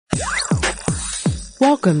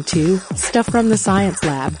Welcome to Stuff from the Science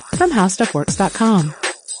Lab from HowStuffWorks.com.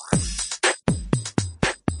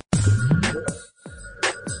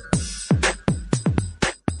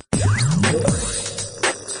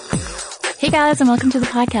 Hey guys, and welcome to the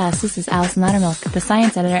podcast. This is Allison Loudermilk, the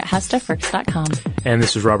science editor at HowStuffWorks.com. And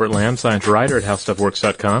this is Robert Lamb, science writer at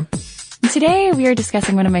HowStuffWorks.com. Today we are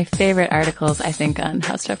discussing one of my favorite articles, I think, on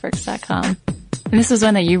HowStuffWorks.com. And this was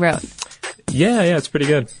one that you wrote. Yeah, it's pretty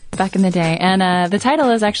good. Back in the day. And the title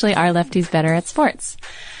is actually, Are Lefties Better at Sports?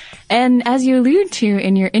 And as you allude to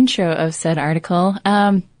in your intro of said article,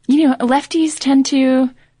 lefties tend to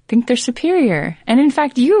think they're superior. And in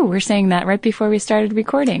fact, you were saying that right before we started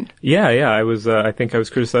recording. Yeah, I think I was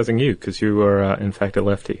criticizing you because you were, in fact, a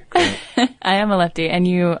lefty. I am a lefty, and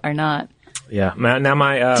you are not. Yeah.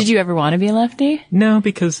 Now Did you ever want to be a lefty? No,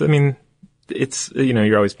 because, it's,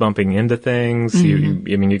 you're always bumping into things.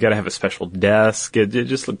 Mm-hmm. You gotta have a special desk. It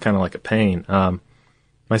just looked kind of like a pain.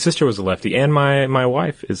 My sister was a lefty, and my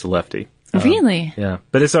wife is a lefty. Really? Yeah.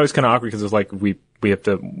 But it's always kind of awkward because it's like we have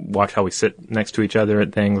to watch how we sit next to each other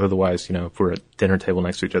at things. Otherwise, if we're at dinner table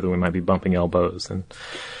next to each other, we might be bumping elbows and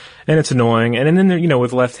it's annoying. And then there,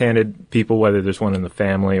 with left-handed people, whether there's one in the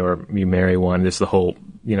family or you marry one, there's the whole,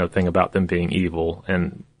 thing about them being evil.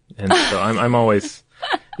 And so I'm always,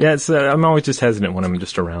 I'm always just hesitant when I'm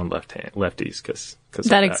just around lefties cause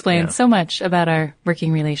that explains so much about our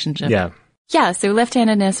working relationship. Yeah. Yeah. So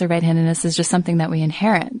left-handedness or right-handedness is just something that we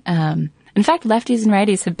inherit. In fact, lefties and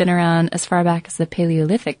righties have been around as far back as the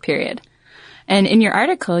Paleolithic period. And in your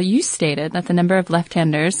article, you stated that the number of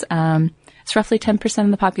left-handers is roughly 10%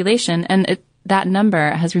 of the population, and that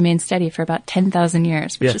number has remained steady for about 10,000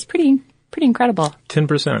 years, which is pretty incredible.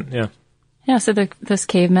 10%, yeah. Yeah, so those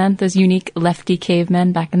cavemen, those unique lefty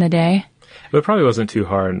cavemen back in the day. But it probably wasn't too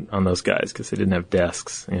hard on those guys because they didn't have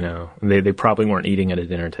desks, And they probably weren't eating at a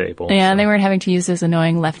dinner table. Yeah, so. They weren't having to use those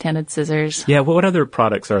annoying left-handed scissors. Yeah, what other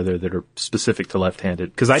products are there that are specific to left-handed?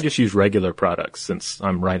 Because I just use regular products since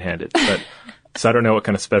I'm right-handed. But so I don't know what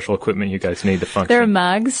kind of special equipment you guys need to function. There are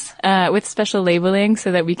mugs with special labeling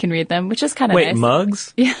so that we can read them, which is kind of nice. Wait,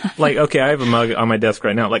 mugs? Yeah. Okay, I have a mug on my desk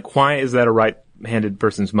right now. Why is that a right-handed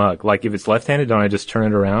person's mug? If it's left-handed, don't I just turn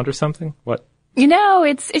it around or something? What?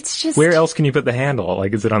 It's just... Where else can you put the handle?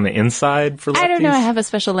 Is it on the inside for lefties? I don't know. I have a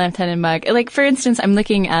special left-handed mug. For instance, I'm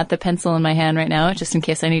looking at the pencil in my hand right now, just in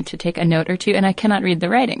case I need to take a note or two, and I cannot read the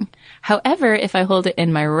writing. However, if I hold it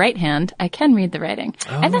in my right hand, I can read the writing.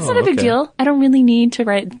 And that's not a big deal. I don't really need to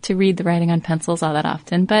read the writing on pencils all that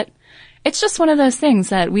often, but it's just one of those things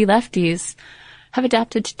that we lefties have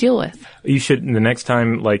adapted to deal with. You should, the next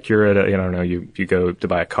time, you're at you go to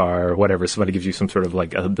buy a car or whatever, somebody gives you some sort of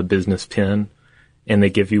the business pen, and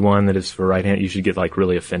they give you one that is for right hand, you should get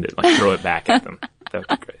really offended, throw it back at them. That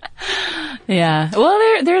would be great. Yeah.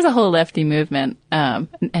 Well, there's a whole lefty movement, and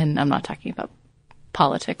I'm not talking about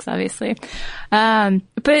politics, obviously.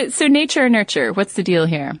 But so nature or nurture, what's the deal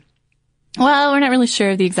here? Well, we're not really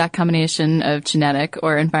sure of the exact combination of genetic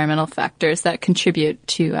or environmental factors that contribute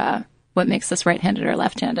to, what makes us right-handed or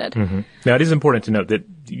left-handed. Mm-hmm. Now, it is important to note that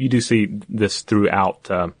you do see this throughout,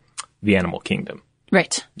 the animal kingdom.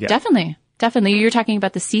 Right. Yeah. Definitely. You're talking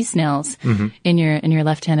about the sea snails in your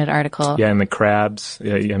left-handed article. Yeah, and the crabs.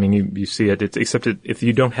 Yeah, you see it. Except if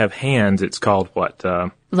you don't have hands, it's called what?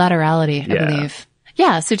 Laterality, I believe.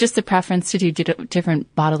 Yeah, so just the preference to do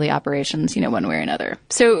different bodily operations, one way or another.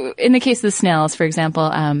 So in the case of the snails, for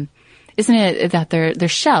example, isn't it that their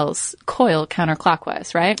shells coil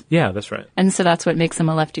counterclockwise, right? Yeah, that's right. And so that's what makes them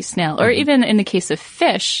a lefty snail. Or even in the case of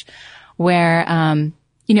fish, where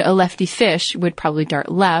a lefty fish would probably dart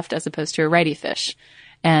left as opposed to a righty fish.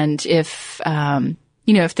 And if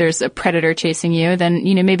there's a predator chasing you, then,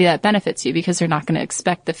 maybe that benefits you because they're not going to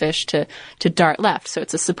expect the fish to dart left. So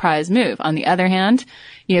it's a surprise move. On the other hand,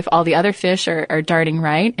 if all the other fish are darting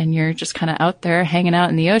right and you're just kind of out there hanging out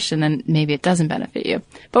in the ocean, then maybe it doesn't benefit you.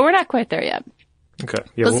 But we're not quite there yet. Okay.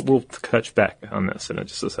 Yeah, we'll touch back on this in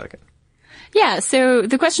just a second. Yeah. So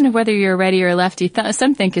the question of whether you're a righty or a lefty,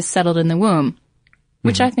 some think is settled in the womb,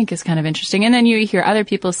 which I think is kind of interesting. And then you hear other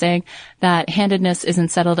people saying that handedness isn't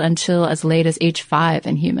settled until as late as age 5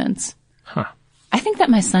 in humans. Huh. I think that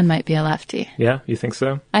my son might be a lefty. Yeah, you think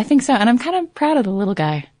so? I think so. And I'm kind of proud of the little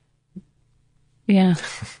guy. Yeah.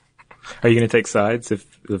 Are you going to take sides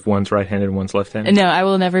if one's right-handed and one's left-handed? No, I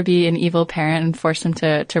will never be an evil parent and force him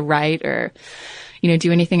to write or,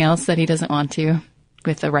 do anything else that he doesn't want to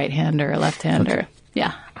with a right hand or a left hand or,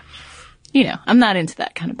 yeah. I'm not into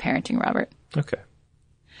that kind of parenting, Robert. Okay.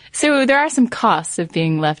 So there are some costs of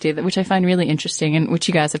being lefty, which I find really interesting and which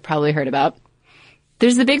you guys have probably heard about.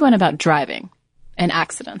 There's the big one about driving and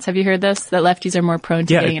accidents. Have you heard this? That lefties are more prone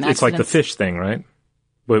to getting in accidents? It's like the fish thing, right?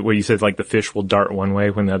 Where you said like the fish will dart one way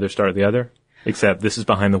when the others dart the other? Except this is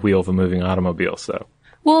behind the wheel of a moving automobile, so.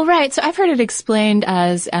 Well, right. So I've heard it explained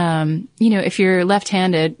as, if you're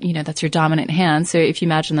left-handed, that's your dominant hand. So if you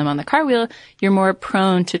imagine them on the car wheel, you're more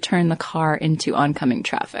prone to turn the car into oncoming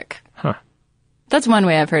traffic. Huh. That's one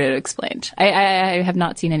way I've heard it explained. I have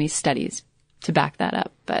not seen any studies to back that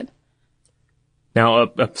up, but. Now,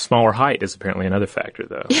 a smaller height is apparently another factor,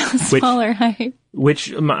 though. Yeah, smaller height.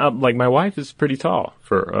 Which, my wife is pretty tall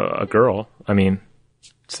for a girl. I mean,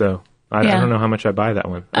 so. I don't know how much I buy that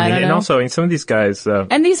one. I don't know. And also, some of these guys...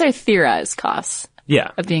 and these are theorized costs.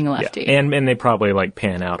 Yeah. Of being a lefty. Yeah. And they probably, like,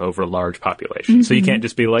 pan out over a large population. Mm-hmm. So you can't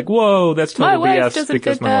just be like, whoa, that's total BS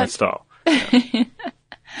because my wife's tall.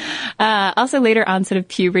 Yeah. Also later onset of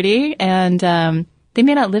puberty, and they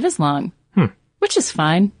may not live as long. Which is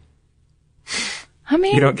fine. I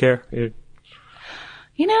mean... You don't care?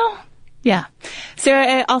 Yeah.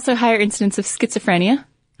 So also higher incidence of schizophrenia.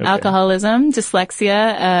 Okay. Alcoholism,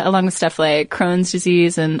 dyslexia, along with stuff like Crohn's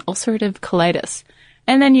disease and ulcerative colitis.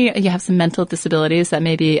 And then you have some mental disabilities that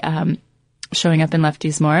may be showing up in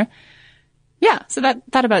lefties more. Yeah, so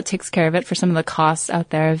that about takes care of it for some of the costs out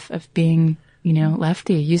there of being,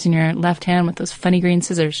 lefty, using your left hand with those funny green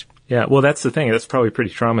scissors. Yeah, well, that's the thing. That's probably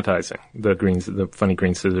pretty traumatizing. The funny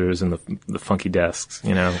green scissors and the funky desks,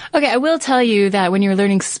 Okay, I will tell you that when you're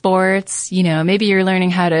learning sports, maybe you're learning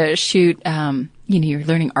how to shoot, you're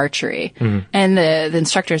learning archery. Mm-hmm. And the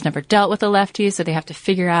instructor's never dealt with a lefty, so they have to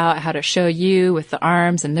figure out how to show you with the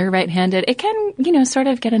arms, and they're right-handed. It can, sort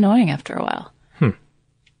of get annoying after a while.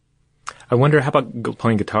 I wonder, how about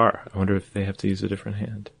playing guitar? I wonder if they have to use a different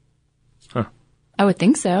hand. Huh. I would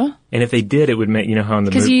think so. And if they did, it would make, how in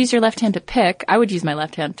the because you use your left hand to pick. I would use my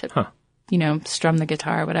left hand to, strum the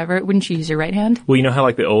guitar or whatever. Wouldn't you use your right hand? Well, how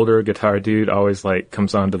like the older guitar dude always like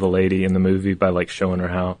comes on to the lady in the movie by like showing her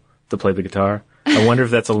how to play the guitar. I wonder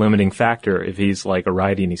if that's a limiting factor if he's like a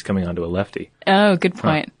righty and he's coming on to a lefty. Oh, good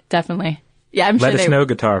point. Huh. Definitely. Yeah, I'm sure. Let us know,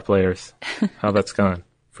 guitar players, how that's gone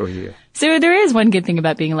for you. So there is one good thing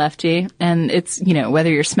about being a lefty, and it's,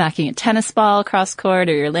 whether you're smacking a tennis ball across court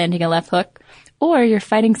or you're landing a left hook, or you're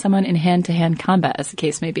fighting someone in hand-to-hand combat, as the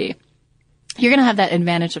case may be. You're going to have that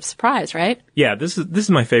advantage of surprise, right? Yeah, this is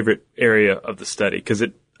my favorite area of the study because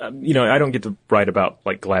it, I don't get to write about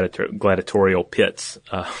like gladiatorial pits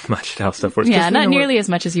much how stuff works. Yeah, not nearly as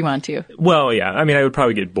much as you want to. Well, yeah, I mean, I would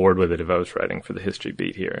probably get bored with it if I was writing for the history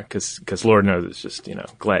beat here because Lord knows it's just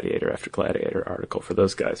gladiator after gladiator article for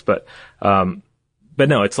those guys, but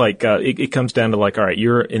no, it's like, it comes down to like, all right,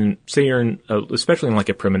 especially in like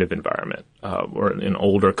a primitive environment, or an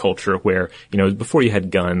older culture where, before you had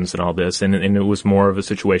guns and all this, and it was more of a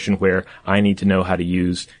situation where I need to know how to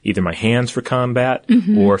use either my hands for combat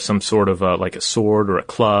or some sort of like a sword or a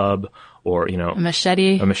club or, a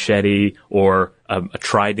machete or a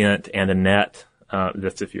trident and a net.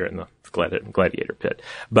 That's if you're in the gladiator pit.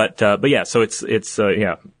 But yeah, so it's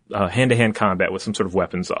hand-to-hand combat with some sort of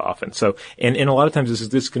weapons off. And so, and a lot of times this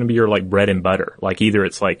is going to be your like bread and butter. Like either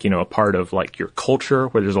it's like, a part of like your culture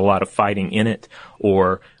where there's a lot of fighting in it,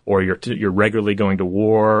 or you're regularly going to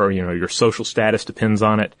war, or, your social status depends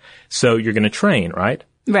on it. So you're going to train, right?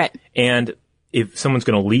 Right. And if someone's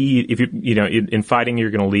going to lead, if in fighting,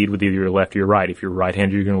 you're going to lead with either your left or your right. If you're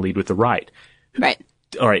right-handed, you're going to lead with the right. Right.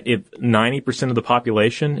 All right. If 90% of the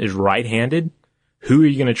population is right-handed, who are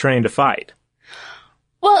you going to train to fight?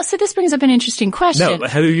 Well, so this brings up an interesting question. No,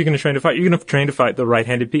 how are you going to train to fight? You're going to train to fight the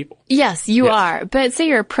right-handed people. Yes, you are. But say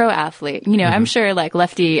you're a pro athlete. I'm sure like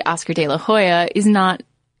lefty Oscar de la Hoya is not,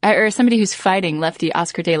 or somebody who's fighting lefty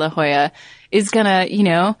Oscar de la Hoya is going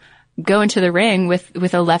to, go into the ring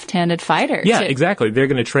with a left-handed fighter. Yeah, exactly. They're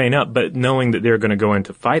going to train up, but knowing that they're going to go in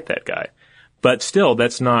to fight that guy. But still,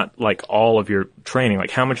 that's not like all of your training.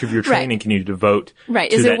 Like how much of your training can you devote to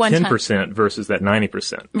that 10% versus that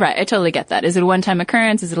 90%? Right. I totally get that. Is it a one-time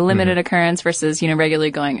occurrence? Is it a limited occurrence versus,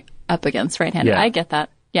 regularly going up against right-handed? Yeah. I get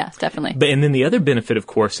that. Yes, definitely. And then the other benefit, of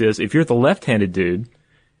course, is if you're the left-handed dude,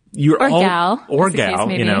 gal,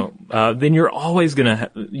 then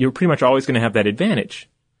you're pretty much always going to have that advantage.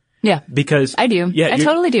 Yeah. Because I do. Yeah, I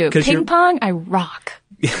totally do. Ping pong, I rock.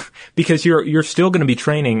 Because you're still going to be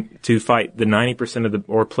training to fight the 90%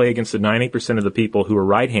 or play against the 90% of the people who are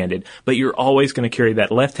right-handed, but you're always going to carry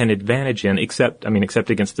that left-hand advantage except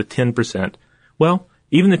against the 10%. Well,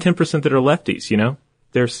 even the 10% that are lefties,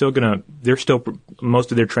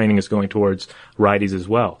 most of their training is going towards righties as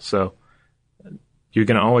well. So you're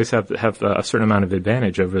going to always have a certain amount of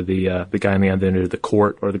advantage over the guy on the other end of the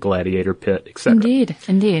court or the gladiator pit, etc.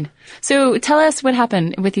 Indeed. So tell us what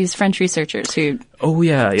happened with these French researchers who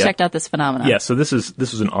checked out this phenomenon. Yeah, so this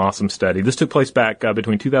was an awesome study. This took place back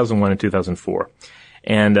between 2001 and 2004.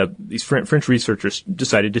 And these French researchers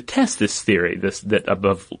decided to test this theory, that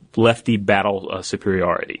of lefty battle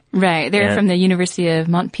superiority. Right. They're from the University of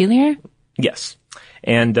Montpellier? Yes.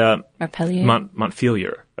 And Montpellier?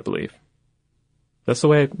 Montpellier, I believe. That's the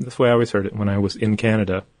way I always heard it when I was in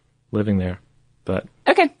Canada, living there. But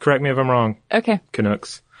okay, correct me if I'm wrong. Okay,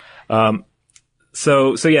 Canucks.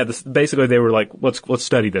 So yeah, basically they were like, let's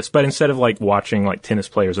study this. But instead of like watching like tennis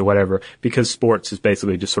players or whatever, because sports is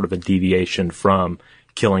basically just sort of a deviation from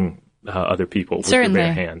killing other people with your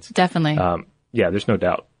bare hands. Definitely. Yeah, there's no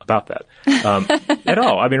doubt about that at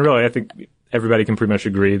all. I mean, really, I think everybody can pretty much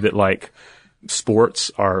agree that like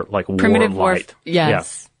sports are like primitive war light.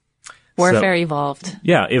 Yes. Yeah. Warfare evolved.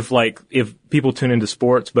 Yeah, if people tune into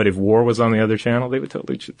sports, but if war was on the other channel, they would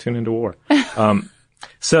totally tune into war.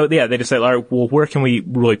 So yeah, they decided, all right, well, where can we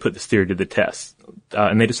really put this theory to the test?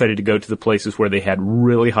 And they decided to go to the places where they had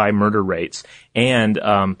really high murder rates, and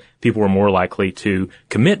people were more likely to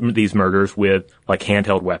commit these murders with like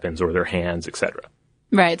handheld weapons or their hands, etc.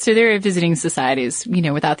 Right. So they were visiting societies,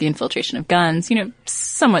 without the infiltration of guns,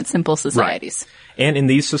 somewhat simple societies. Right. And in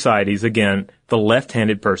these societies, again, the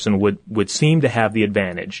left-handed person would seem to have the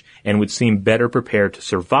advantage and would seem better prepared to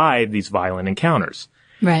survive these violent encounters.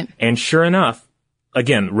 Right. And sure enough,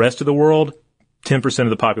 again, rest of the world, 10% of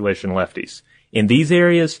the population lefties. In these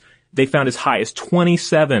areas, they found as high as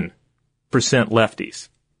 27% lefties.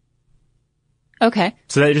 Okay.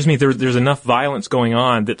 So that just means there's enough violence going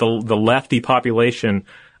on that the lefty population,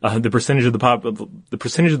 the percentage of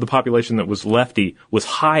the population that was lefty was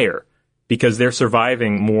higher, because they're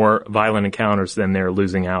surviving more violent encounters than they're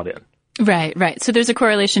losing out in. Right, right. So there's a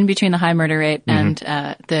correlation between the high murder rate and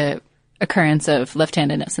the occurrence of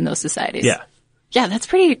left-handedness in those societies. Yeah. Yeah, that's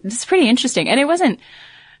pretty interesting. And it wasn't,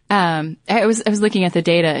 I was looking at the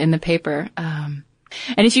data in the paper,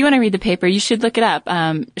 and if you want to read the paper, you should look it up.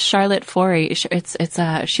 Charlotte Forey, she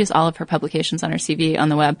has all of her publications on her CV on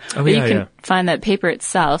the web. Oh, but yeah, you can find that paper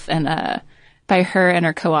itself, and by her and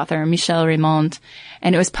her co-author, Michel Raymond,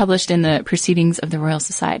 and it was published in the Proceedings of the Royal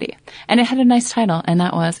Society. And it had a nice title, and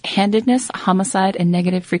that was Handedness, Homicide, and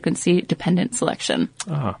Negative Frequency Dependent Selection.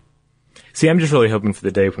 Ah. See, I'm just really hoping for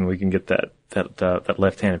the day when we can get that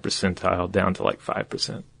left-handed percentile down to like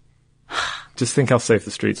 5%. Just think how safe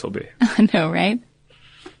the streets will be. I know, right?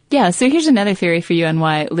 Yeah, so here's another theory for you on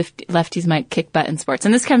why lefties might kick butt in sports.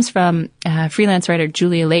 And this comes from freelance writer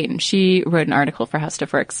Julia Layton. She wrote an article for How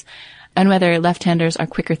Stuff Works on whether left-handers are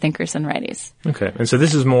quicker thinkers than righties. Okay. And so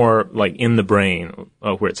this is more like in the brain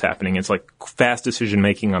where it's happening. It's like fast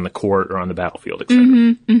decision-making on the court or on the battlefield, etc.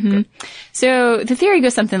 Mm-hmm, mm-hmm. Okay. So the theory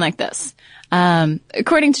goes something like this.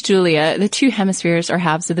 According to Julia, the two hemispheres or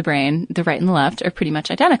halves of the brain, the right and the left, are pretty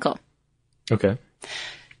much identical. Okay.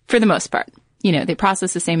 For the most part. They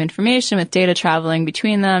process the same information with data traveling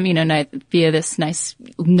between them, via this nice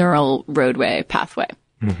neural roadway pathway.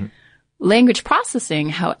 Mm-hmm. Language processing,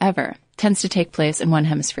 however, tends to take place in one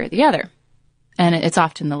hemisphere or the other. And it's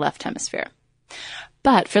often the left hemisphere.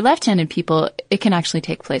 But for left-handed people, it can actually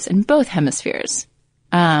take place in both hemispheres.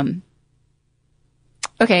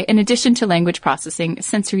 Okay, in addition to language processing,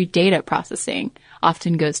 sensory data processing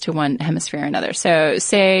often goes to one hemisphere or another. So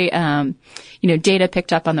say, data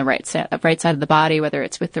picked up on the right side of the body, whether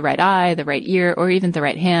it's with the right eye, the right ear, or even the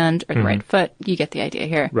right hand or the right foot. You get the idea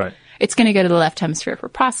here. Right. It's going to go to the left hemisphere for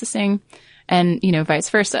processing and, vice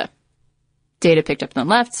versa. Data picked up on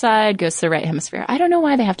the left side goes to the right hemisphere. I don't know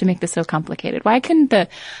why they have to make this so complicated. Why couldn't the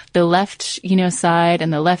left, side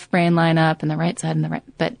and the left brain line up and the right side and the right,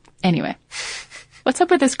 but anyway. What's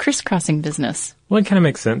up with this crisscrossing business? Well, it kind of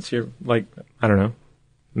makes sense. You're like, I don't know,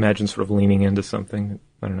 imagine sort of leaning into something,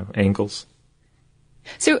 I don't know, angles.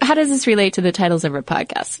 So how does this relate to the titles of our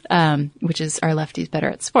podcast, which is Are Lefties Better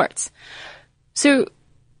at Sports? So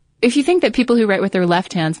if you think that people who write with their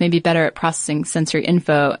left hands may be better at processing sensory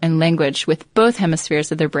info and language with both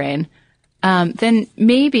hemispheres of their brain, then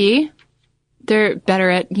maybe they're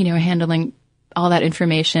better at, handling all that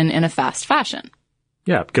information in a fast fashion.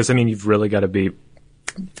 Yeah, because, you've really got to be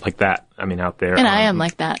like that. Out there. And I am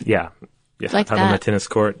like that. Yeah. Like out that. on the tennis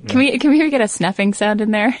court. Yeah. Can we get a snuffing sound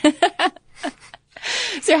in there?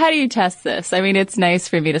 So how do you test this? It's nice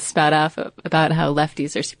for me to spout off about how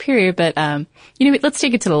lefties are superior, but, let's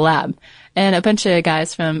take it to the lab. And a bunch of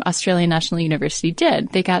guys from Australian National University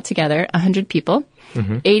did. They got together, 100 people,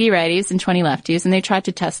 80 righties and 20 lefties, and they tried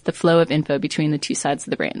to test the flow of info between the two sides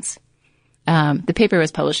of the brains. The paper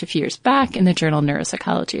was published a few years back in the journal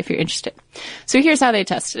Neuropsychology, if you're interested. So here's how they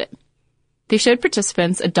tested it. They showed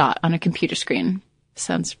participants a dot on a computer screen.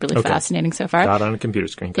 Sounds really fascinating so far. Dot on a computer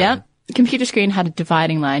screen. Yeah. The computer screen had a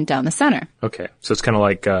dividing line down the center. Okay. So it's kind of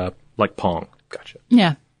like Pong. Gotcha.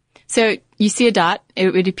 Yeah. So you see a dot,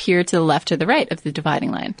 it would appear to the left or the right of the dividing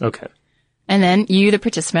line. Okay. And then you, the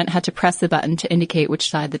participant, had to press the button to indicate which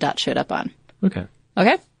side the dot showed up on. Okay.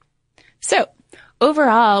 Okay? So,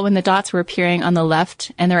 overall, when the dots were appearing on the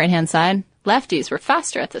left and the right-hand side, lefties were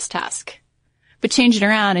faster at this task. But change it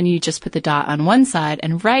around and you just put the dot on one side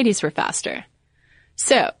and righties were faster.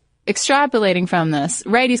 So, extrapolating from this,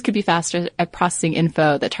 righties could be faster at processing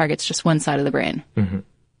info that targets just one side of the brain.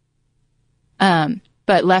 Mm-hmm.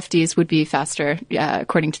 But lefties would be faster,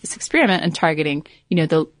 according to this experiment, in targeting,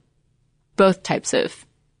 both types of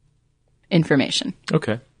information.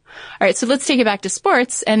 Okay. All right, so let's take it back to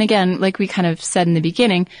sports. And again, like we kind of said in the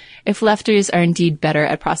beginning, if lefties are indeed better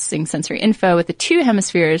at processing sensory info with the two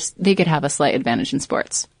hemispheres, they could have a slight advantage in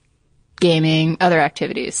sports, gaming, other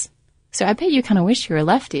activities. So I bet you kind of wish you were a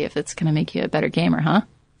lefty if it's going to make you a better gamer, huh?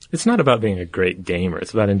 It's not about being a great gamer.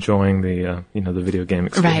 It's about enjoying the, the video game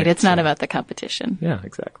experience. Right, it's not about the competition. Yeah,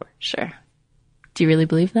 exactly. Sure. Do you really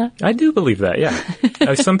believe that? I do believe that,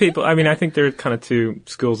 yeah. Some people, I think there are kind of two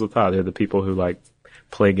schools of thought. There are the people who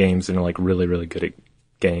play games and are really, really good at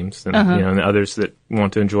games, and and others that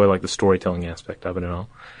want to enjoy the storytelling aspect of it and all.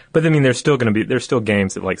 But there's still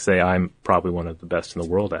games that say I'm probably one of the best in the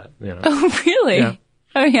world at. Oh, really? Yeah.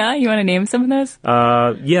 Oh, yeah? You want to name some of those?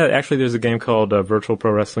 Yeah, actually there's a game called Virtual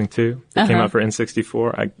Pro Wrestling 2 that came out for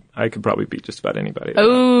N64. I could probably beat just about anybody.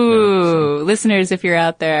 Oh, listeners, if you're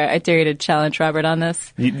out there, I dare you to challenge Robert on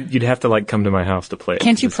this. You'd have to come to my house to play it.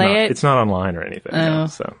 Can't you play it? It's not online or anything. Oh.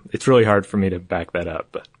 So it's really hard for me to back that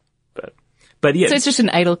up, but yeah. So it's just an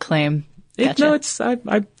idle claim. Gotcha.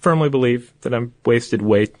 I firmly believe that I'm wasted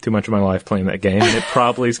way too much of my life playing that game, and it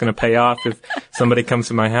probably is going to pay off if somebody comes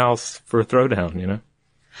to my house for a throwdown,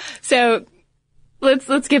 So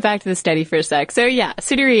let's get back to the study for a sec. So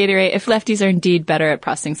to reiterate, if lefties are indeed better at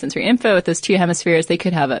processing sensory info with those two hemispheres, they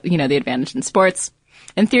could have the advantage in sports.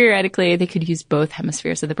 And theoretically, they could use both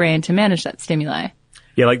hemispheres of the brain to manage that stimuli.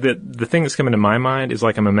 Yeah, the thing that's coming to my mind is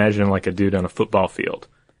I'm imagining a dude on a football field,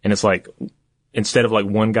 and it's instead of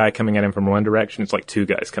one guy coming at him from one direction, it's two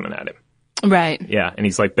guys coming at him. Right. Yeah, and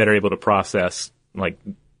he's better able to process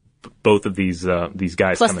both of these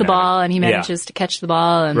guys. Plus the ball, and he manages to catch the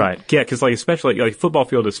ball. And right. Yeah, because especially football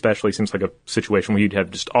field especially seems like a situation where you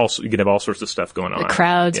could have all sorts of stuff going on. The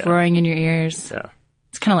crowds roaring in your ears. Yeah.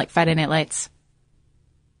 It's kind of like Friday Night Lights.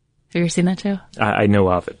 Have you ever seen that show? I know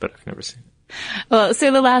of it, but I've never seen it. Well,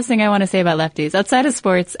 so the last thing I want to say about lefties, outside of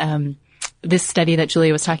sports, this study that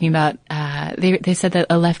Julia was talking about, they said that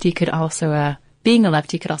a lefty could also, being a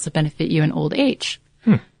lefty could also benefit you in old age.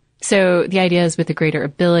 So the idea is with a greater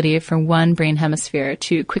ability for one brain hemisphere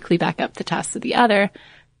to quickly back up the tasks of the other,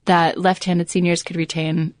 that left-handed seniors could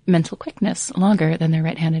retain mental quickness longer than their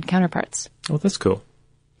right-handed counterparts. Oh, that's cool.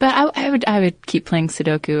 But I would keep playing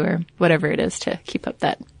Sudoku or whatever it is to keep up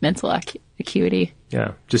that mental acuity.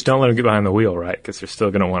 Yeah, just don't let them get behind the wheel, right? Because they're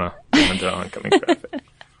still going to want to go into oncoming traffic.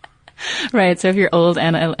 Right, so if you're old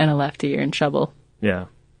and a lefty, you're in trouble. Yeah.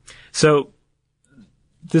 So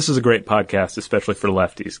this is a great podcast, especially for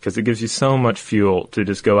lefties, because it gives you so much fuel to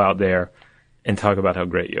just go out there and talk about how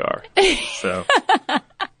great you are. So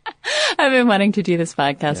I've been wanting to do this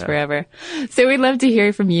podcast forever. So we'd love to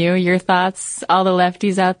hear from you, your thoughts, all the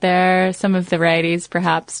lefties out there, some of the righties,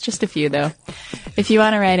 perhaps, just a few though. If you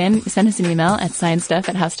want to write in, send us an email at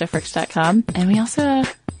sciencestuff@howstuffworks.com. And we also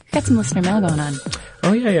got some listener mail going on.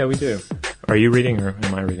 Oh, yeah, we do. Are you reading or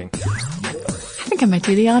am I reading? I think I might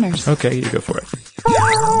do the honors. Okay, you go for it.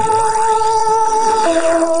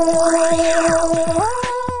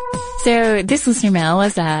 So this listener mail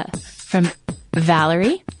was from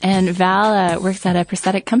Valerie, and Val works at a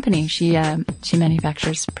prosthetic company. She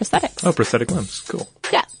manufactures prosthetics. Oh, prosthetic limbs. Cool.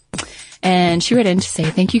 Yeah. And she wrote in to say,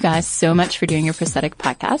 thank you guys so much for doing your prosthetic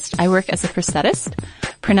podcast. I work as a prosthetist.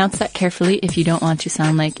 Pronounce that carefully if you don't want to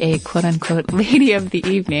sound like a quote-unquote lady of the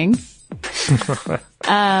evening.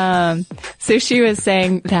 So she was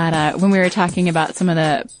saying that when we were talking about some of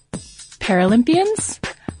the Paralympians,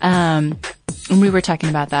 when we were talking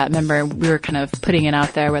about that, remember, we were kind of putting it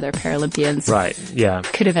out there whether Paralympians right, yeah,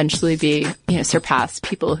 could eventually be, surpass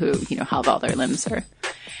people who, have all their limbs or...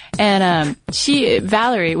 And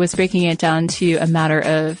Valerie was breaking it down to a matter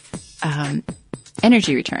of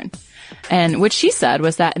energy return. And what she said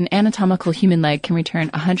was that an anatomical human leg can return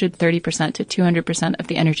 130% to 200% of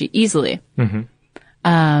the energy easily. Mm-hmm.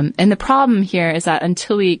 And the problem here is that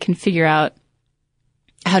until we can figure out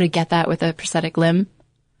how to get that with a prosthetic limb,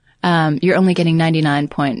 you're only getting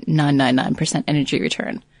 99.999% energy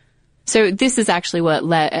return. So this is actually what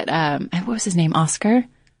let, what was his name, Oscar?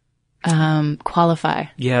 Qualify.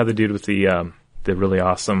 Yeah, the dude with the the really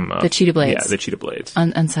awesome the cheetah blades. Yeah, the cheetah blades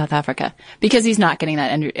on South Africa, because he's not getting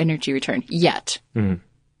that energy return yet.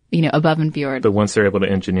 Above and beyond. But once they're able to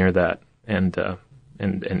engineer that and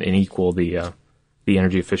equal the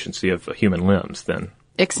energy efficiency of human limbs, then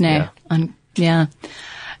Ixnay.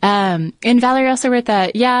 And Valerie also wrote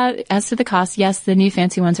that, as to the cost, yes, the new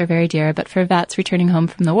fancy ones are very dear, but for vets returning home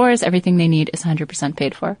from the wars, everything they need is 100%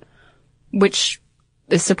 paid for, which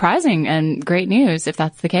is surprising and great news if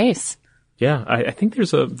that's the case. Yeah, I think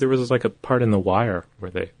there was like a part in The Wire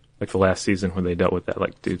where they, like the last season where they dealt with that,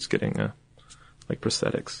 like dudes getting like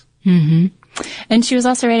prosthetics. Mm-hmm. And she was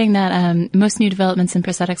also writing that most new developments in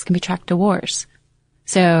prosthetics can be tracked to wars.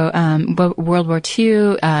 So World War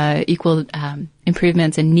II equaled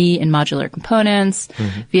improvements in knee and modular components.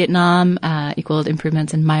 Vietnam equaled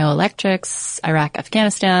improvements in myoelectrics. Iraq,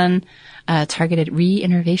 Afghanistan targeted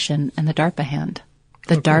re-innovation and the DARPA hand.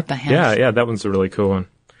 DARPA hand. Yeah, that one's a really cool one.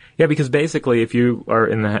 Yeah, because basically, if you are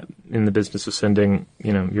in the business of sending,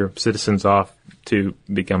 your citizens off to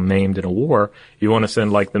become maimed in a war, you want to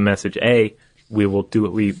send like the message: A, we will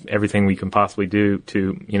do everything we can possibly do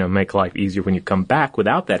to, make life easier when you come back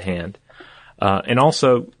without that hand. And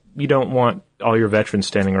also, you don't want all your veterans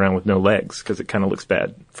standing around with no legs because it kind of looks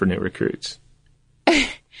bad for new recruits.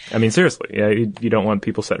 I mean, seriously, yeah, you don't want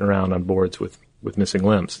people sitting around on boards with missing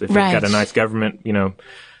limbs. If you've got a nice government,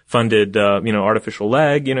 funded, artificial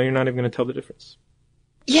leg, you're not even going to tell the difference.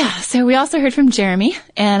 Yeah. So we also heard from Jeremy,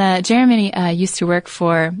 and Jeremy used to work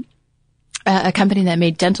for a company that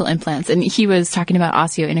made dental implants, and he was talking about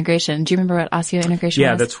osseointegration. Do you remember what osseointegration was?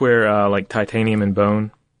 Yeah, that's where like titanium and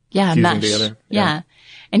bone fusing mesh together. Yeah.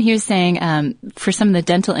 And he was saying for some of the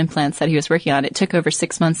dental implants that he was working on, it took over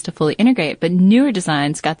 6 months to fully integrate, but newer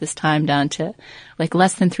designs got this time down to like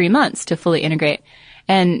less than 3 months to fully integrate.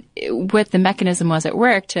 And what the mechanism was at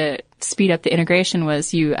work to speed up the integration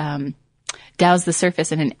was you douse the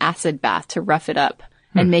surface in an acid bath to rough it up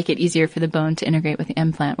and make it easier for the bone to integrate with the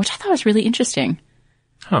implant, which I thought was really interesting.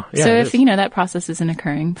 Huh, yeah, so if, that process isn't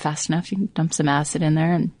occurring fast enough, you can dump some acid in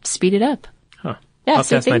there and speed it up. Huh. Yeah, I'll have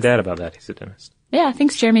to ask my dad about that. He's a dentist. Yeah,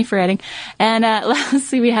 thanks, Jeremy, for writing. And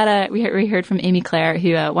lastly, we heard from Amy Claire,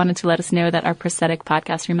 who wanted to let us know that our prosthetic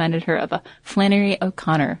podcast reminded her of a Flannery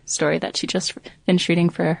O'Connor story that she just finished reading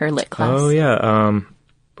for her lit class. Oh, yeah.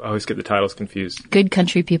 I always get the titles confused. Good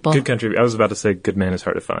Country People. Good Country. I was about to say Good Man is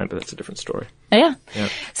Hard to Find, but that's a different story. Oh, yeah.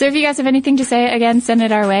 So if you guys have anything to say, again, send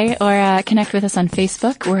it our way, or connect with us on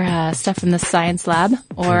Facebook. We're Stuff from the Science Lab,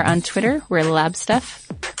 or on Twitter, we're Lab Stuff.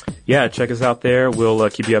 Yeah, check us out there. We'll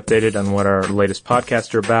keep you updated on what our latest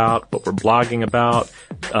podcasts are about, what we're blogging about,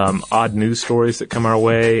 odd news stories that come our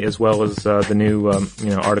way, as well as the new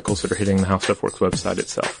articles that are hitting the How Stuff Works website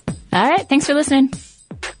itself. All right. Thanks for listening.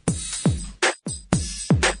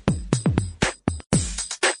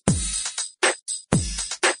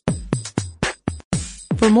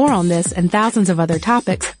 For more on this and thousands of other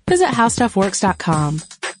topics, visit howstuffworks.com.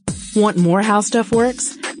 Want more How Stuff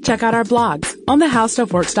Works? Check out our blogs on the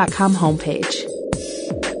howstuffworks.com homepage.